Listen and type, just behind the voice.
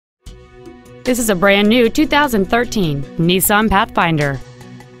This is a brand new 2013 Nissan Pathfinder.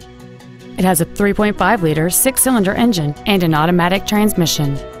 It has a 3.5-liter six-cylinder engine and an automatic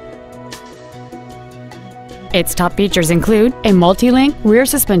transmission. Its top features include a multi-link rear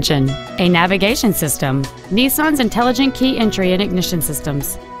suspension, a navigation system, Nissan's intelligent key entry and ignition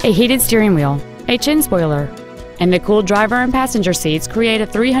systems, a heated steering wheel, a chin spoiler, and the cooled driver and passenger seats create a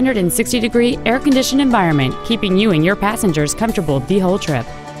 360-degree air-conditioned environment, keeping you and your passengers comfortable the whole trip.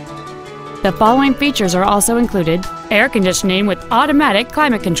 The following features are also included: air conditioning with automatic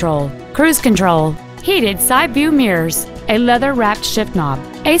climate control, cruise control, heated side view mirrors, a leather-wrapped shift knob,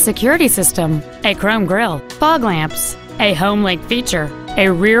 a security system, a chrome grille, fog lamps, a home link feature,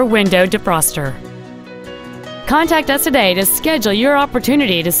 a rear window defroster. Contact us today to schedule your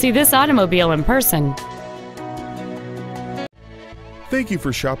opportunity to see this automobile in person. Thank you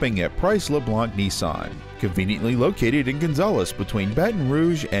for shopping at Price LeBlanc Nissan, conveniently located in Gonzales between Baton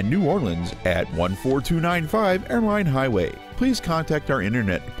Rouge and New Orleans at 14295 Airline Highway. Please contact our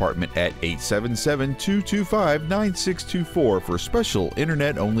internet department at 877-225-9624 for special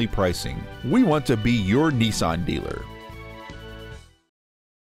internet-only pricing. We want to be your Nissan dealer.